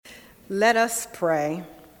Let us pray.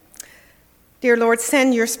 Dear Lord,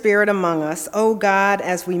 send your Spirit among us, O God,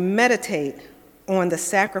 as we meditate on the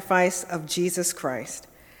sacrifice of Jesus Christ.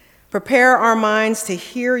 Prepare our minds to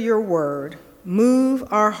hear your word. Move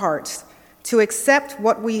our hearts to accept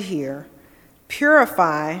what we hear.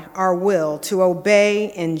 Purify our will to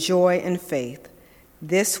obey in joy and faith.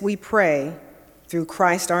 This we pray through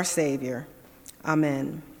Christ our Savior.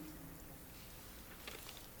 Amen.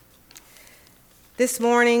 This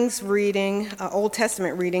morning's reading, Old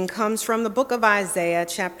Testament reading, comes from the book of Isaiah,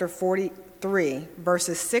 chapter 43,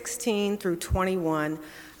 verses 16 through 21.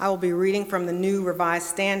 I will be reading from the New Revised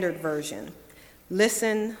Standard Version.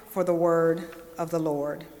 Listen for the word of the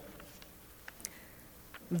Lord.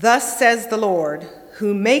 Thus says the Lord,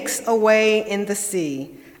 who makes a way in the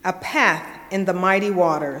sea, a path in the mighty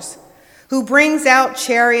waters, who brings out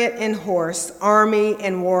chariot and horse, army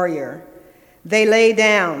and warrior. They lay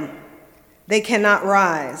down. They cannot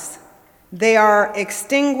rise. They are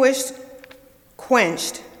extinguished,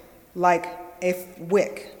 quenched like a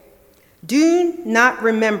wick. Do not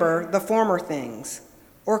remember the former things,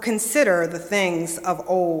 or consider the things of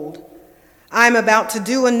old. I am about to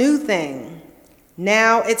do a new thing.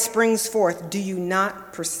 Now it springs forth. Do you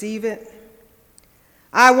not perceive it?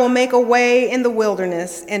 I will make a way in the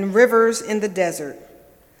wilderness and rivers in the desert.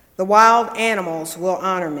 The wild animals will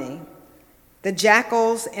honor me, the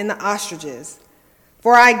jackals and the ostriches.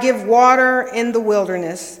 For I give water in the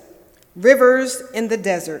wilderness, rivers in the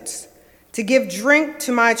deserts, to give drink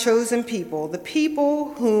to my chosen people, the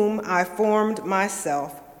people whom I formed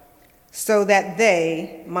myself, so that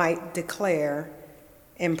they might declare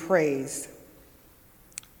and praise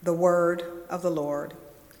the word of the Lord.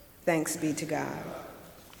 Thanks be to God.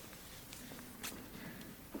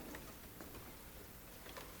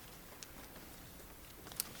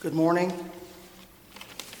 Good morning.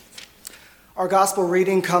 Our gospel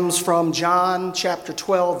reading comes from John chapter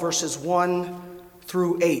 12, verses 1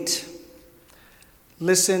 through 8.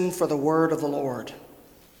 Listen for the word of the Lord.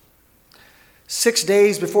 6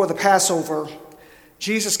 days before the Passover,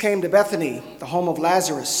 Jesus came to Bethany, the home of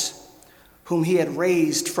Lazarus, whom he had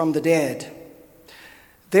raised from the dead.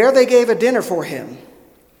 There they gave a dinner for him.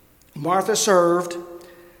 Martha served,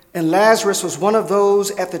 and Lazarus was one of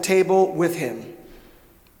those at the table with him.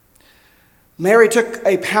 Mary took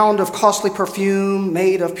a pound of costly perfume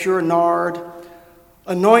made of pure nard,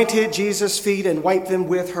 anointed Jesus' feet, and wiped them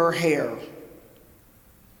with her hair.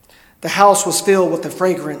 The house was filled with the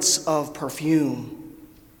fragrance of perfume.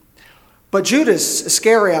 But Judas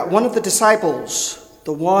Iscariot, one of the disciples,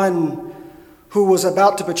 the one who was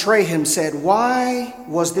about to betray him, said, "Why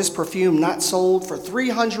was this perfume not sold for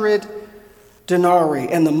 300 denarii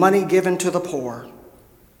and the money given to the poor?"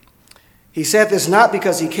 He said this not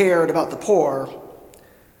because he cared about the poor,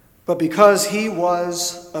 but because he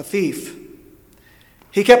was a thief.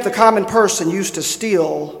 He kept the common purse and used to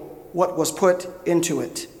steal what was put into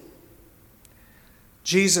it.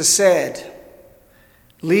 Jesus said,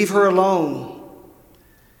 "Leave her alone.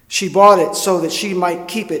 She bought it so that she might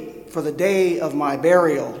keep it for the day of my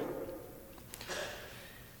burial.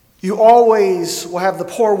 You always will have the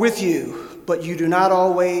poor with you, but you do not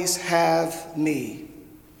always have me."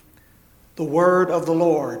 The word of the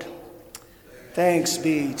Lord. Thanks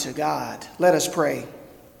be to God. Let us pray.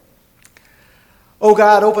 O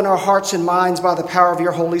God, open our hearts and minds by the power of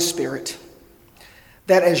your Holy Spirit,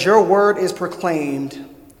 that as your word is proclaimed,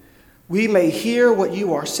 we may hear what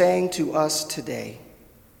you are saying to us today.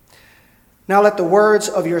 Now let the words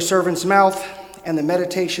of your servant's mouth and the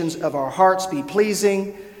meditations of our hearts be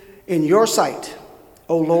pleasing in your sight,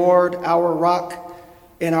 O Lord, our rock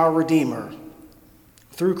and our Redeemer,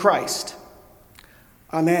 through Christ.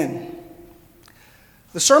 Amen.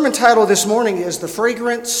 The sermon title this morning is The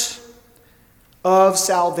Fragrance of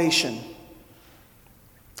Salvation.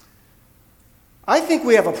 I think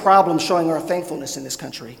we have a problem showing our thankfulness in this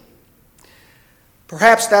country.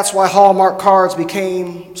 Perhaps that's why Hallmark cards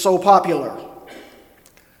became so popular.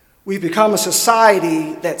 We've become a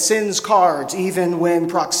society that sends cards even when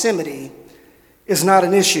proximity is not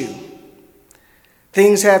an issue.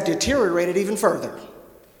 Things have deteriorated even further.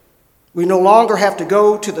 We no longer have to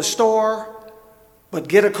go to the store, but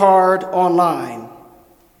get a card online.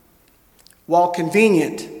 While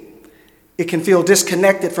convenient, it can feel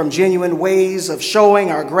disconnected from genuine ways of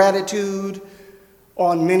showing our gratitude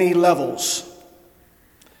on many levels.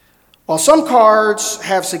 While some cards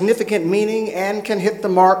have significant meaning and can hit the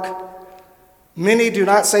mark, many do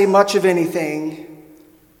not say much of anything.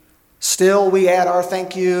 Still, we add our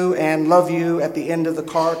thank you and love you at the end of the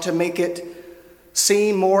card to make it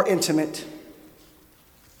seem more intimate.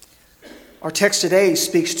 Our text today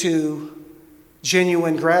speaks to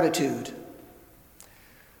genuine gratitude.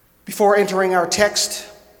 Before entering our text,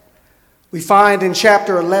 we find in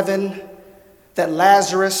chapter 11 that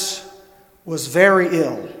Lazarus was very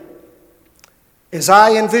ill. As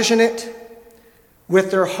I envision it, with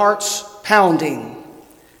their hearts pounding,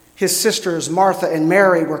 his sisters Martha and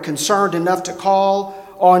Mary were concerned enough to call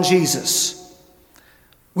on Jesus.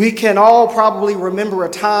 We can all probably remember a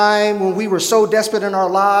time when we were so desperate in our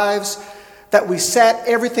lives that we set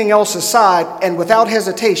everything else aside and without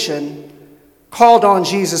hesitation called on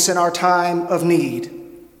Jesus in our time of need.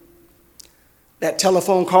 That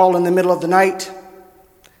telephone call in the middle of the night,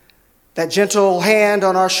 that gentle hand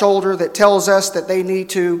on our shoulder that tells us that they need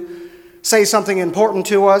to say something important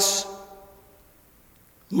to us.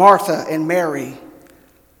 Martha and Mary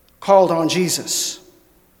called on Jesus.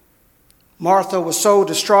 Martha was so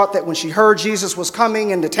distraught that when she heard Jesus was coming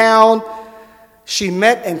into town, she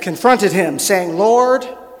met and confronted him, saying, "Lord,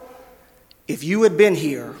 if you had been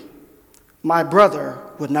here, my brother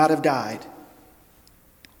would not have died."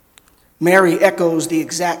 Mary echoes the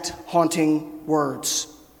exact haunting words.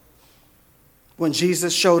 When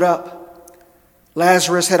Jesus showed up,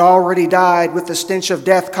 Lazarus had already died, with the stench of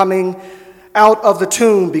death coming out of the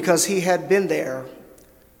tomb because he had been there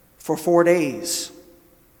for 4 days.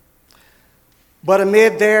 But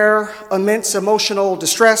amid their immense emotional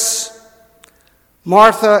distress,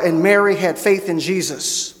 Martha and Mary had faith in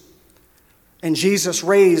Jesus, and Jesus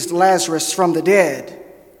raised Lazarus from the dead.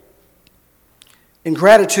 In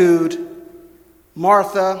gratitude,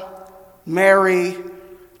 Martha, Mary,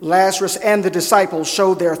 Lazarus, and the disciples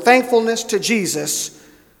showed their thankfulness to Jesus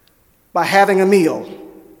by having a meal.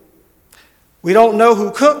 We don't know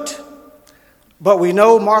who cooked, but we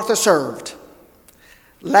know Martha served.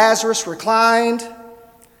 Lazarus reclined,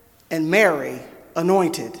 and Mary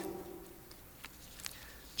anointed.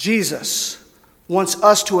 Jesus wants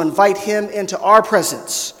us to invite him into our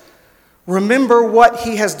presence. Remember what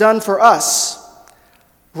he has done for us.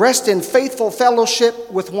 Rest in faithful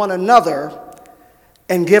fellowship with one another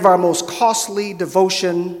and give our most costly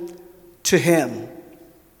devotion to him.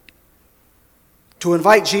 To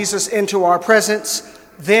invite Jesus into our presence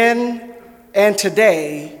then and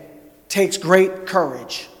today takes great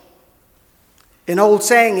courage. An old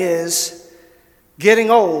saying is,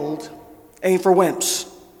 getting old ain't for wimps.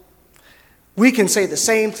 We can say the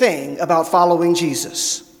same thing about following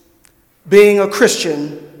Jesus. Being a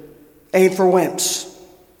Christian ain't for wimps.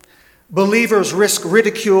 Believers risk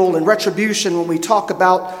ridicule and retribution when we talk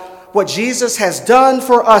about what Jesus has done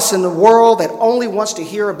for us in the world that only wants to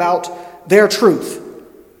hear about their truth,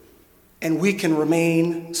 and we can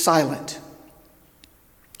remain silent.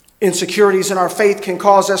 Insecurities in our faith can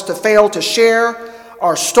cause us to fail to share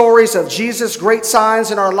our stories of Jesus' great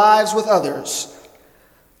signs in our lives with others,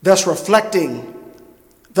 thus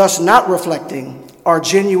not reflecting our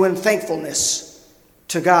genuine thankfulness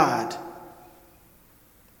to God.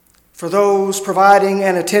 For those providing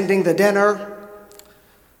and attending the dinner,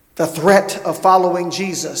 the threat of following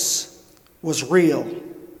Jesus was real.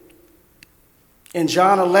 In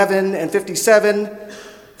John 11:57,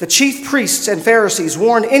 the chief priests and Pharisees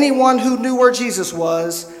warned anyone who knew where Jesus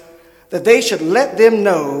was that they should let them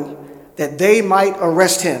know that they might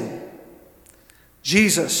arrest him.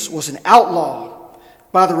 Jesus was an outlaw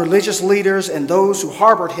by the religious leaders, and those who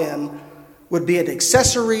harbored him would be an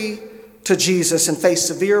accessory to Jesus and face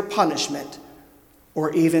severe punishment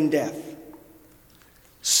or even death.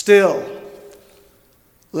 Still,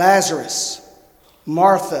 Lazarus,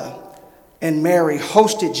 Martha, and Mary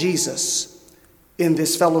hosted Jesus in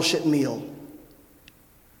this fellowship meal.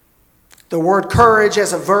 The word courage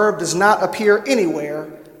as a verb does not appear anywhere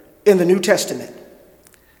in the New Testament.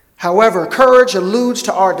 However, courage alludes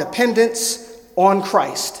to our dependence on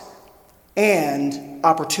Christ and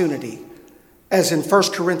opportunity, as in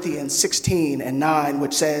 1 Corinthians 16:9,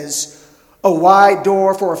 which says, "A wide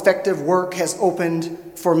door for effective work has opened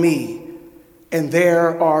for me, and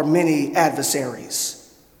there are many adversaries."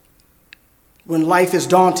 When life is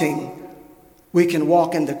daunting, we can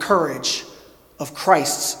walk in the courage of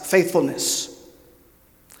Christ's faithfulness.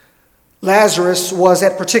 Lazarus was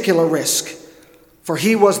at particular risk, for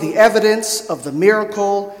he was the evidence of the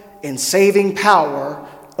miracle and saving power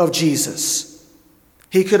of Jesus.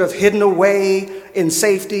 He could have hidden away in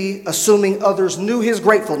safety, assuming others knew his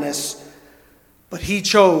gratefulness, but he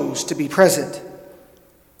chose to be present.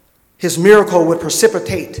 His miracle would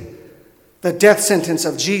precipitate the death sentence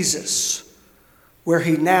of Jesus, where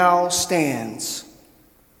he now stands.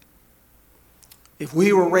 If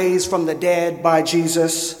we were raised from the dead by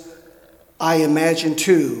Jesus, I imagine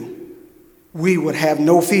too, we would have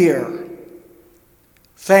no fear.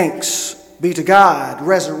 Thanks be to God,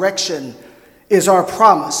 resurrection is our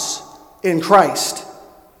promise in Christ.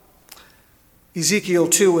 Ezekiel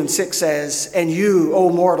 2:6 says, "And you, O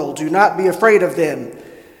mortal, do not be afraid of them,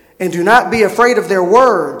 and do not be afraid of their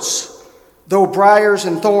words. Though briars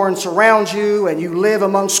and thorns surround you, and you live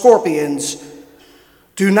among scorpions,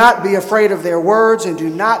 do not be afraid of their words, and do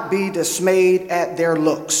not be dismayed at their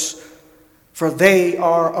looks, for they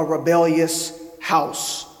are a rebellious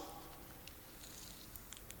house."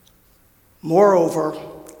 Moreover,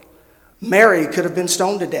 Mary could have been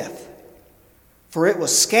stoned to death, for it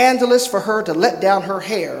was scandalous for her to let down her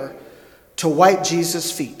hair to wipe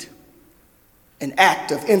Jesus' feet. An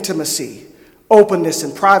act of intimacy, openness,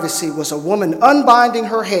 and privacy was a woman unbinding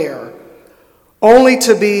her hair only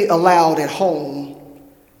to be allowed at home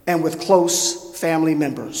and with close family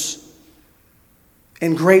members.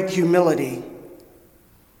 In great humility,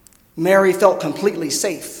 Mary felt completely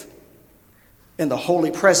safe in the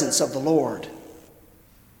holy presence of the Lord.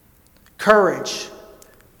 Courage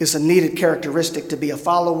is a needed characteristic to be a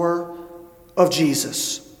follower of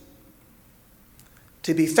Jesus.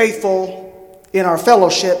 To be faithful in our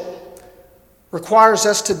fellowship requires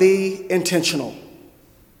us to be intentional.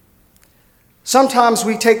 Sometimes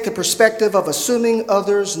we take the perspective of assuming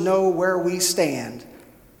others know where we stand.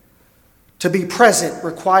 To be present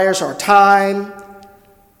requires our time,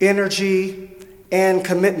 energy, and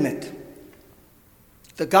commitment.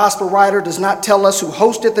 The gospel writer does not tell us who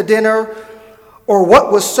hosted the dinner or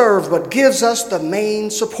what was served, but gives us the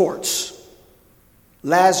main supports: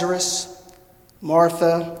 Lazarus,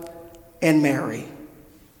 Martha, and Mary.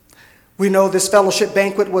 We know this fellowship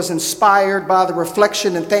banquet was inspired by the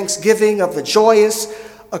reflection and thanksgiving of the joyous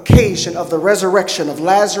occasion of the resurrection of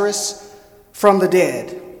Lazarus from the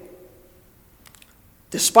dead.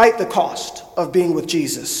 Despite the cost of being with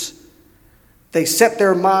Jesus, they set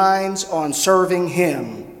their minds on serving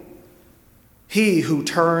him, he who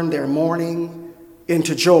turned their mourning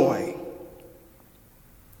into joy.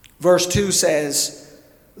 Verse 2 says,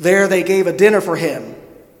 "There they gave a dinner for him."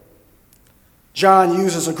 John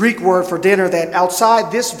uses a Greek word for dinner that,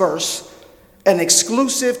 outside this verse and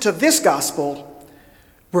exclusive to this gospel,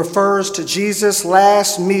 refers to Jesus'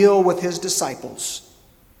 last meal with his disciples.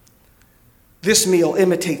 This meal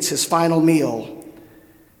imitates his final meal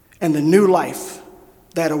and the new life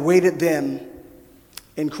that awaited them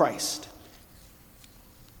in Christ.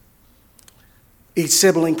 Each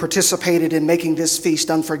sibling participated in making this feast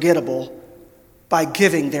unforgettable by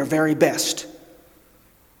giving their very best.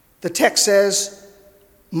 The text says,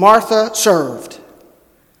 Martha served.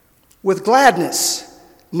 With gladness,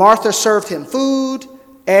 Martha served him food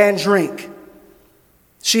and drink.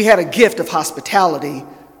 She had a gift of hospitality,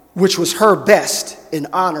 which was her best in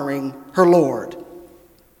honoring her Lord.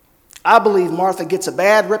 I believe Martha gets a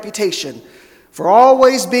bad reputation for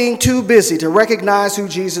always being too busy to recognize who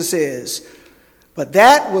Jesus is. But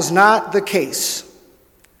that was not the case.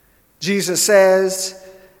 Jesus says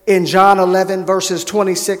in John 11, verses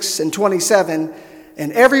 26 and 27,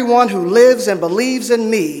 "And everyone who lives and believes in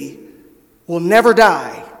me will never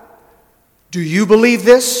die. Do you believe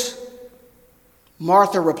this?"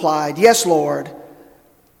 Martha replied, "Yes, Lord.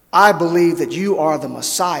 I believe that you are the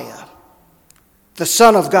Messiah, the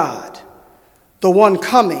Son of God, the one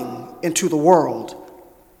coming into the world."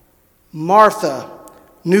 Martha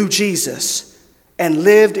knew Jesus and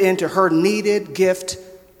lived into her needed gift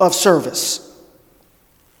of service.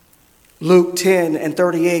 Luke 10 and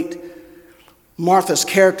 38, Martha's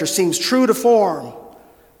character seems true to form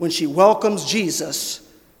when she welcomes Jesus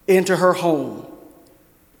into her home.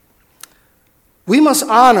 We must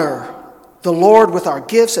honor the Lord with our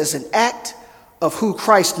gifts as an act of who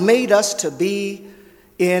Christ made us to be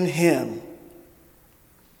in him.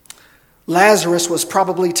 Lazarus was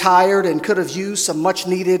probably tired and could have used some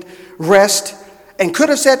much-needed rest and could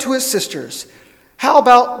have said to his sisters, "How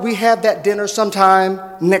about we have that dinner sometime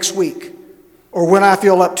next week or when I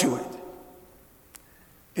feel up to it?"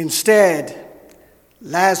 Instead,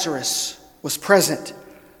 Lazarus was present,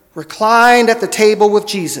 reclined at the table with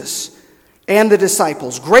Jesus and the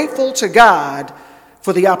disciples, grateful to God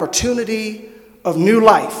for the opportunity of new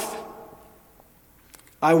life.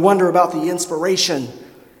 I wonder about the inspiration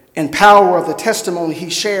and power of the testimony he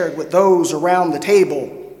shared with those around the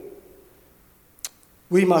table.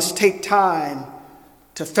 We must take time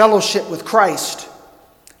to fellowship with Christ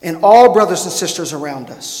and all brothers and sisters around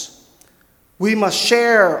us. We must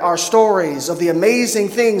share our stories of the amazing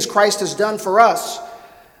things Christ has done for us,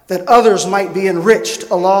 that others might be enriched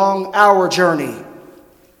along our journey.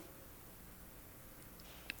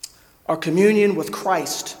 Our communion with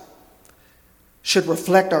Christ should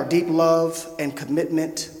reflect our deep love and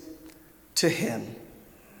commitment to him.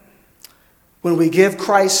 when we give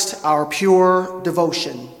Christ our pure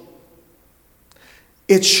devotion,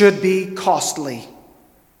 it should be costly.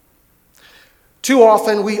 Too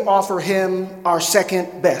often we offer him our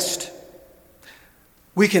second best.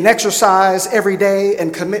 We can exercise every day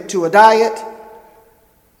and commit to a diet,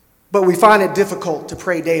 but we find it difficult to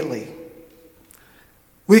pray daily.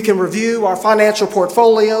 We can review our financial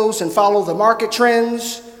portfolios and follow the market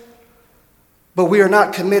trends, but we are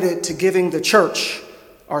not committed to giving the church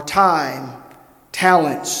our time,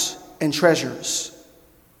 talents, and treasures.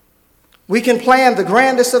 We can plan the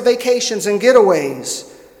grandest of vacations and getaways,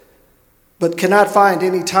 but cannot find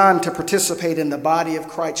any time to participate in the body of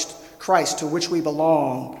Christ to which we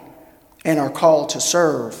belong and are called to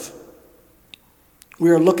serve. We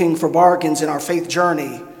are looking for bargains in our faith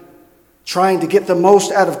journey, trying to get the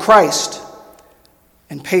most out of Christ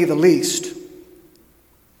and pay the least.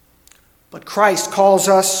 But Christ calls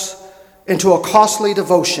us into a costly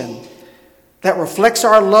devotion that reflects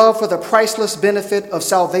our love for the priceless benefit of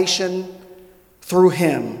salvation through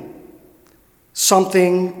him,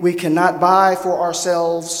 something we cannot buy for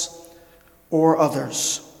ourselves or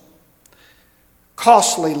others.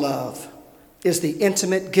 Costly love is the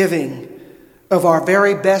intimate giving of our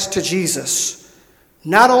very best to Jesus,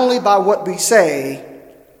 not only by what we say,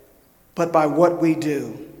 but by what we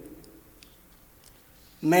do.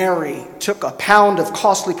 Mary took a pound of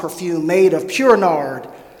costly perfume made of pure nard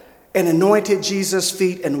and anointed Jesus'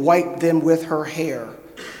 feet and wiped them with her hair.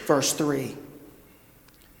 Verse 3.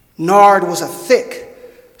 Nard was a thick,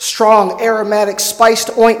 strong, aromatic,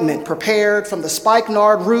 spiced ointment prepared from the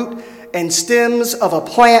spikenard root and stems of a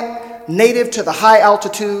plant native to the high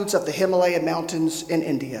altitudes of the Himalaya mountains in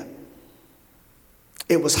India.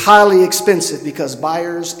 It was highly expensive because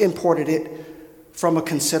buyers imported it from a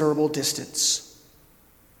considerable distance.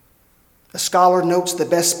 A scholar notes the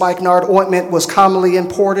best spikenard ointment was commonly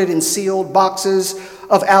imported in sealed boxes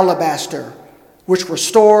of alabaster, which were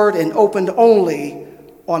stored and opened only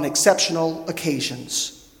on exceptional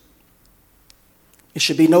occasions. It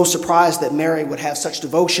should be no surprise that Mary would have such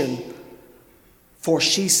devotion, for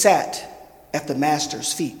she sat at the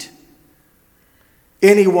Master's feet.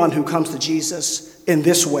 Anyone who comes to Jesus in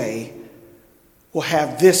this way will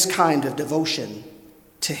have this kind of devotion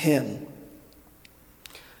to him.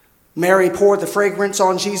 Mary poured the fragrance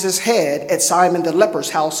on Jesus' head at Simon the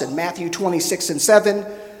leper's house in Matthew 26:7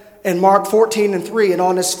 and Mark 14:3, and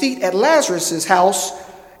on his feet at Lazarus' house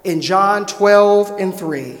in John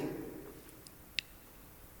 12:3.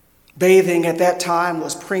 Bathing at that time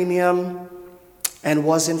was premium and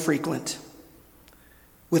was infrequent.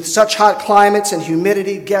 With such hot climates and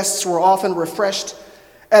humidity, guests were often refreshed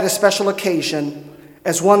at a special occasion,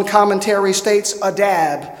 as one commentary states, a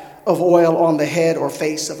dab of oil on the head or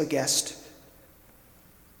face of a guest.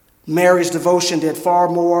 Mary's devotion did far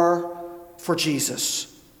more for Jesus.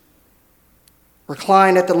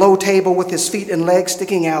 Reclined at the low table with his feet and legs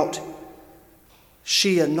sticking out,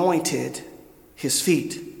 she anointed his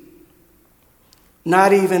feet.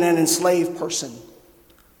 Not even an enslaved person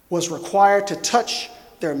was required to touch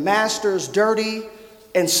their master's dirty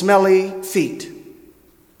and smelly feet.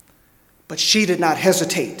 But she did not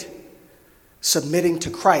hesitate, submitting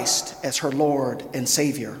to Christ as her Lord and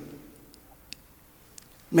Savior.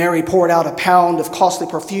 Mary poured out a pound of costly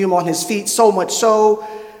perfume on his feet, so much so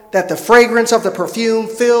that the fragrance of the perfume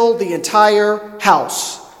filled the entire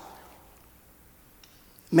house.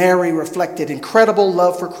 Mary reflected incredible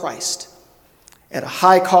love for Christ at a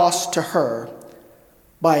high cost to her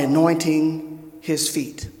by anointing his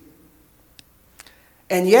feet.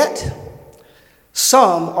 And yet,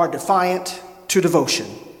 some are defiant to devotion.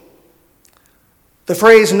 The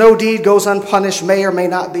phrase, no deed goes unpunished, may or may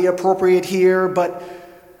not be appropriate here, but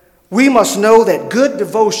we must know that good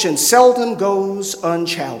devotion seldom goes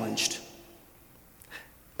unchallenged.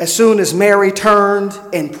 As soon as Mary turned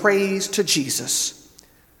and praised to Jesus,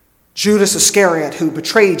 Judas Iscariot, who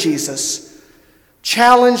betrayed Jesus,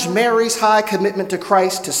 challenged Mary's high commitment to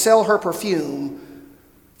Christ to sell her perfume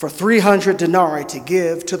for 300 denarii to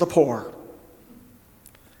give to the poor.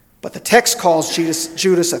 But the text calls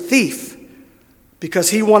Judas a thief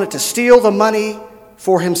because he wanted to steal the money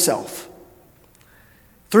for himself.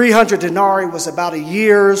 300 denarii was about a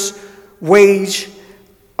year's wage,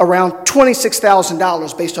 around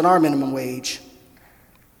 $26,000 based on our minimum wage.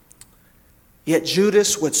 Yet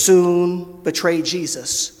Judas would soon betray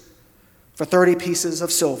Jesus for 30 pieces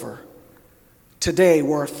of silver, today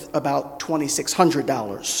worth about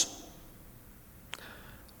 $2,600.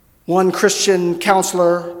 One Christian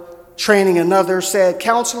counselor training another said,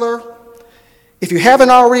 "Counselor, if you haven't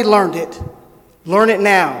already learned it, learn it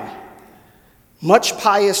now. Much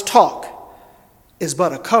pious talk is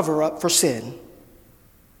but a cover-up for sin.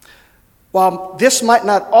 While this might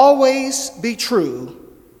not always be true,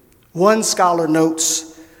 one scholar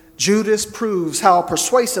notes, Judas proves how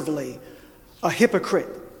persuasively a hypocrite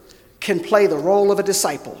can play the role of a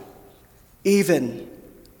disciple, even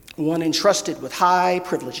one entrusted with high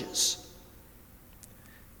privileges.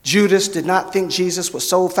 Judas did not think Jesus was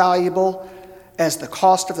so valuable as the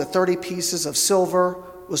cost of the 30 pieces of silver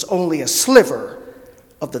was only a sliver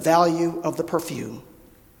of the value of the perfume.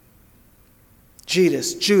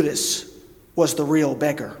 Judas was the real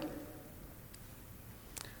beggar.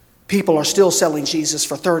 People are still selling Jesus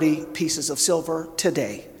for 30 pieces of silver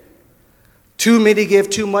today. Too many give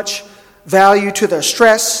too much value to their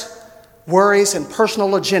stress, worries, and personal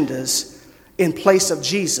agendas in place of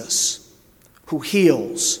Jesus, who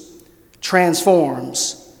heals,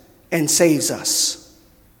 transforms, and saves us.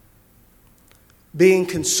 Being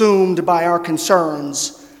consumed by our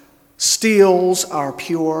concerns steals our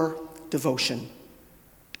pure devotion.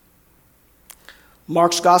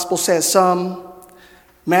 Mark's gospel says some,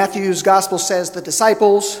 Matthew's gospel says the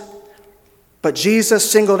disciples, but Jesus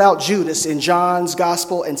singled out Judas in John's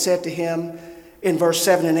gospel and said to him in verse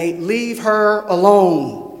 7 and 8, "Leave her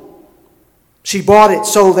alone. She bought it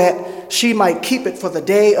so that she might keep it for the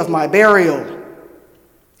day of my burial.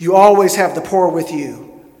 You always have the poor with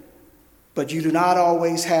you, but you do not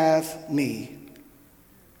always have me."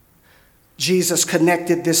 Jesus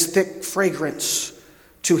connected this thick fragrance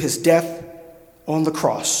to his death on the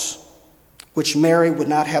cross, which Mary would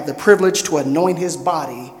not have the privilege to anoint his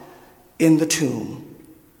body in the tomb,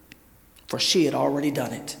 for she had already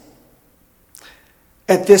done it.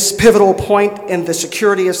 At this pivotal point in the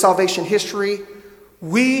security of salvation history,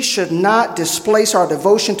 we should not displace our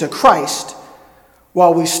devotion to Christ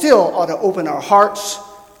while we still ought to open our hearts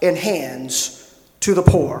and hands to the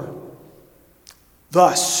poor.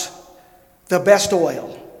 Thus, the best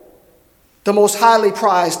oil, the most highly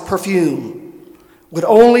prized perfume, would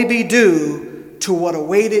only be due to what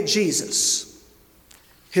awaited Jesus: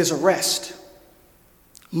 his arrest,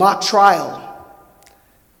 mock trial,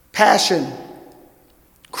 passion,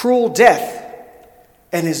 cruel death,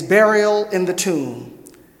 and his burial in the tomb,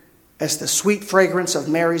 as the sweet fragrance of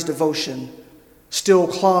Mary's devotion still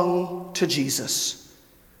clung to Jesus.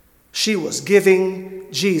 She was giving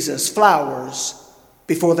Jesus flowers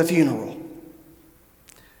before the funeral.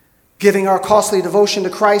 Giving our costly devotion to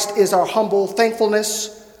Christ is our humble thankfulness,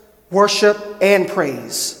 worship, and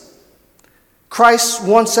praise. Christ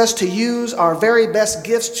wants us to use our very best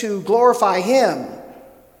gifts to glorify him.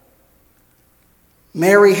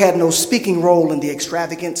 Mary had no speaking role in the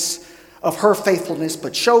extravagance of her faithfulness,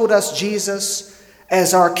 but showed us Jesus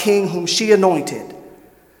as our King whom she anointed,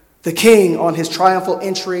 the King on his triumphal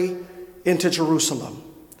entry into Jerusalem,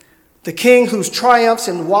 the King who triumphs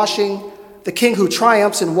in washing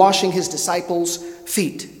his disciples'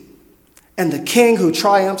 feet, and the King who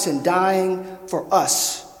triumphs in dying for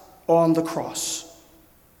us on the cross.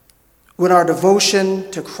 When our devotion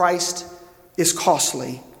to Christ is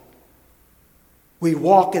costly, we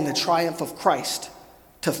walk in the triumph of Christ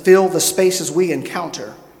to fill the spaces we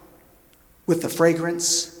encounter with the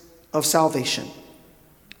fragrance of salvation.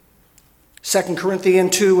 2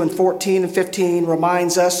 Corinthians 2 and 14 and 15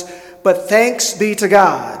 reminds us, "But thanks be to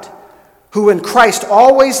God, who in Christ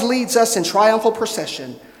always leads us in triumphal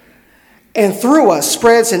procession, and through us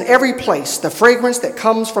spreads in every place the fragrance that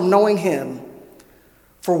comes from knowing him.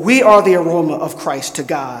 For we are the aroma of Christ to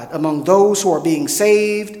God among those who are being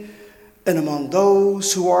saved and among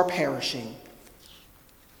those who are perishing."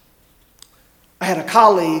 I had a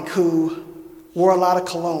colleague who wore a lot of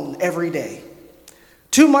cologne every day.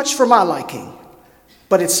 Too much for my liking,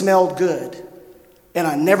 but it smelled good, and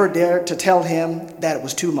I never dared to tell him that it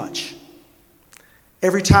was too much.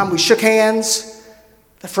 Every time we shook hands,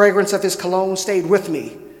 the fragrance of his cologne stayed with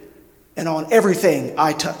me and on everything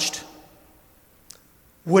I touched.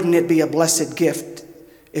 Wouldn't it be a blessed gift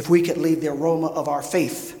if we could leave the aroma of our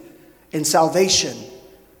faith and salvation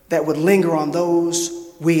that would linger on those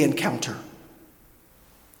we encounter?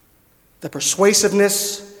 The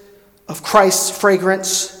persuasiveness of Christ's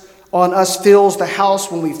fragrance on us fills the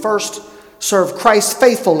house when we first serve Christ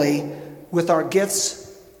faithfully with our gifts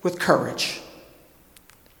with courage.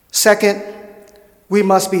 Second, we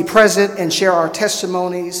must be present and share our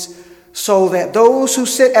testimonies so that those who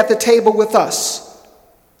sit at the table with us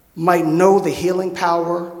might know the healing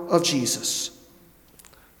power of Jesus.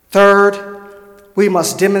 Third, we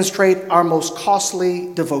must demonstrate our most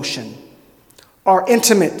costly devotion, our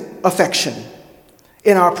intimate affection,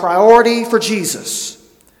 in our priority for Jesus,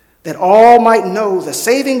 that all might know the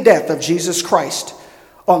saving death of Jesus Christ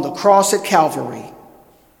on the cross at Calvary.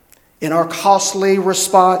 in our costly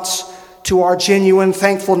response to our genuine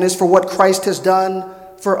thankfulness for what Christ has done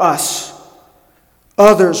for us,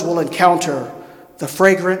 others will encounter the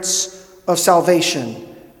fragrance of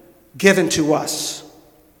salvation given to us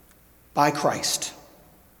by Christ.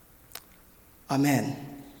 Amen.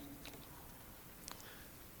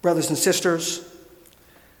 Brothers and sisters,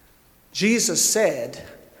 Jesus said,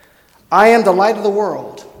 "I am the light of the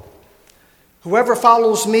world. Whoever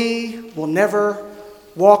follows me will never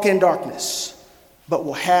walk in darkness, but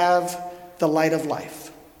will have the light of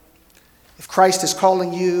life." If Christ is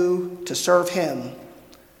calling you to serve him,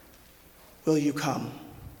 will you come?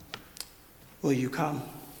 Will you come?